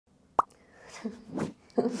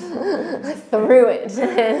I threw it.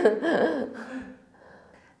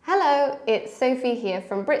 Hello, it's Sophie here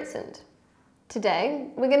from Britsent. Today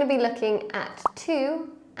we're going to be looking at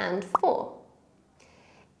to and for.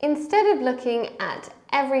 Instead of looking at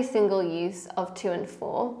every single use of to and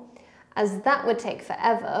for, as that would take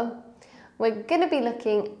forever, we're going to be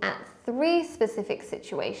looking at 3 specific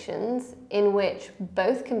situations in which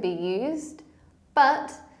both can be used,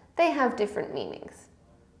 but they have different meanings.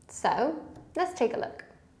 So let's take a look.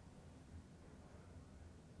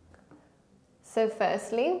 So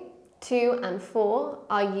firstly, to and for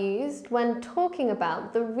are used when talking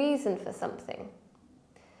about the reason for something.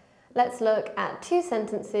 Let's look at 2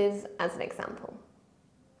 sentences as an example.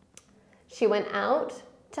 She went out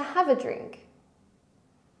to have a drink.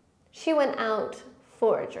 She went out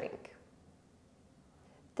for a drink.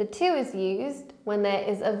 The to is used when there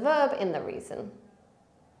is a verb in the reason.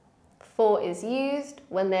 For is used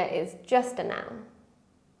when there is just a noun.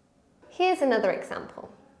 Here's another example.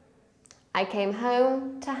 I came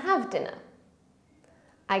home to have dinner.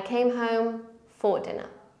 I came home for dinner.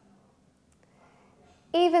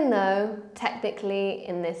 Even though, technically,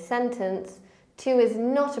 in this sentence, to is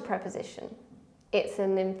not a preposition, it's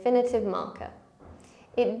an infinitive marker.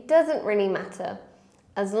 It doesn't really matter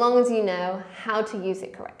as long as you know how to use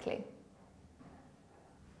it correctly.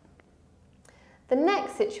 The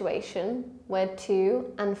next situation where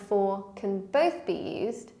to and for can both be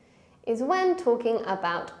used is when talking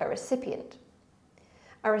about a recipient.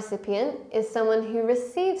 A recipient is someone who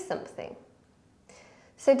receives something.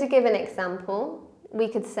 So to give an example, we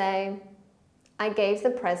could say, I gave the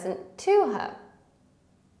present to her.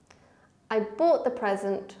 I bought the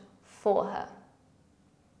present for her.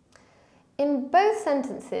 In both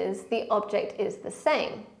sentences, the object is the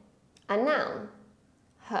same, a noun,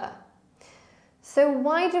 her. So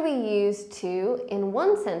why do we use to in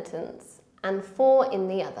one sentence and for in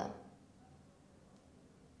the other?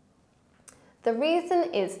 The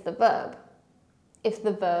reason is the verb. If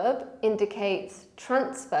the verb indicates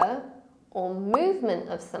transfer or movement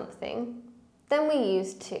of something, then we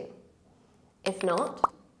use to. If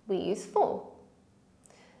not, we use for.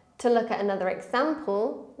 To look at another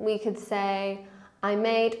example, we could say, I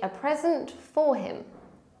made a present for him,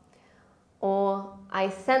 or I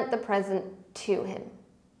sent the present to him.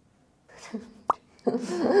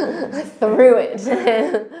 I threw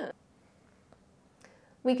it.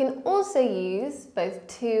 We can also use both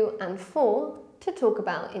to and for to talk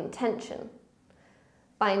about intention.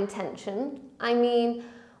 By intention, I mean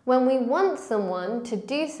when we want someone to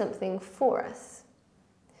do something for us.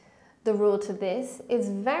 The rule to this is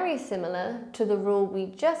very similar to the rule we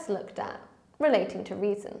just looked at relating to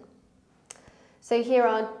reason. So here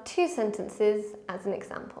are 2 sentences as an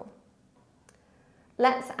example.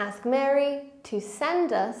 Let's ask Mary to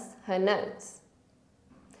send us her notes.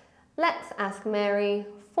 Let's ask Mary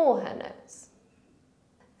for her notes.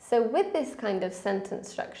 So with this kind of sentence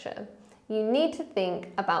structure, you need to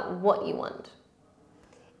think about what you want.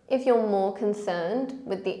 If you're more concerned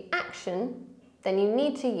with the action, then you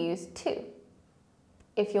need to use to.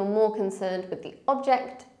 If you're more concerned with the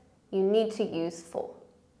object, you need to use for.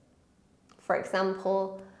 For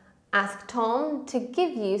example, ask Tom to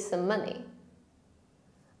give you some money.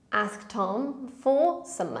 Ask Tom for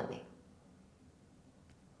some money.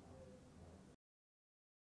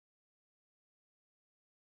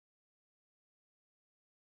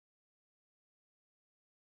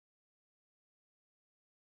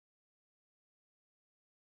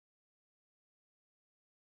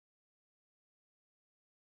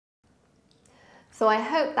 So I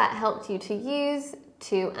hope that helped you to use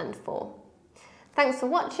to and for. Thanks for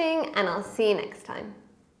watching, and I'll see you next time.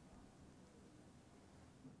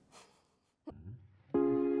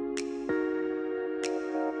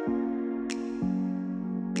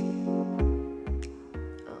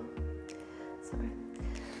 Oh, sorry.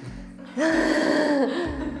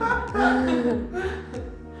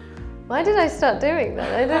 Why did I start doing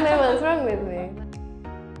that? I don't know what's wrong with me.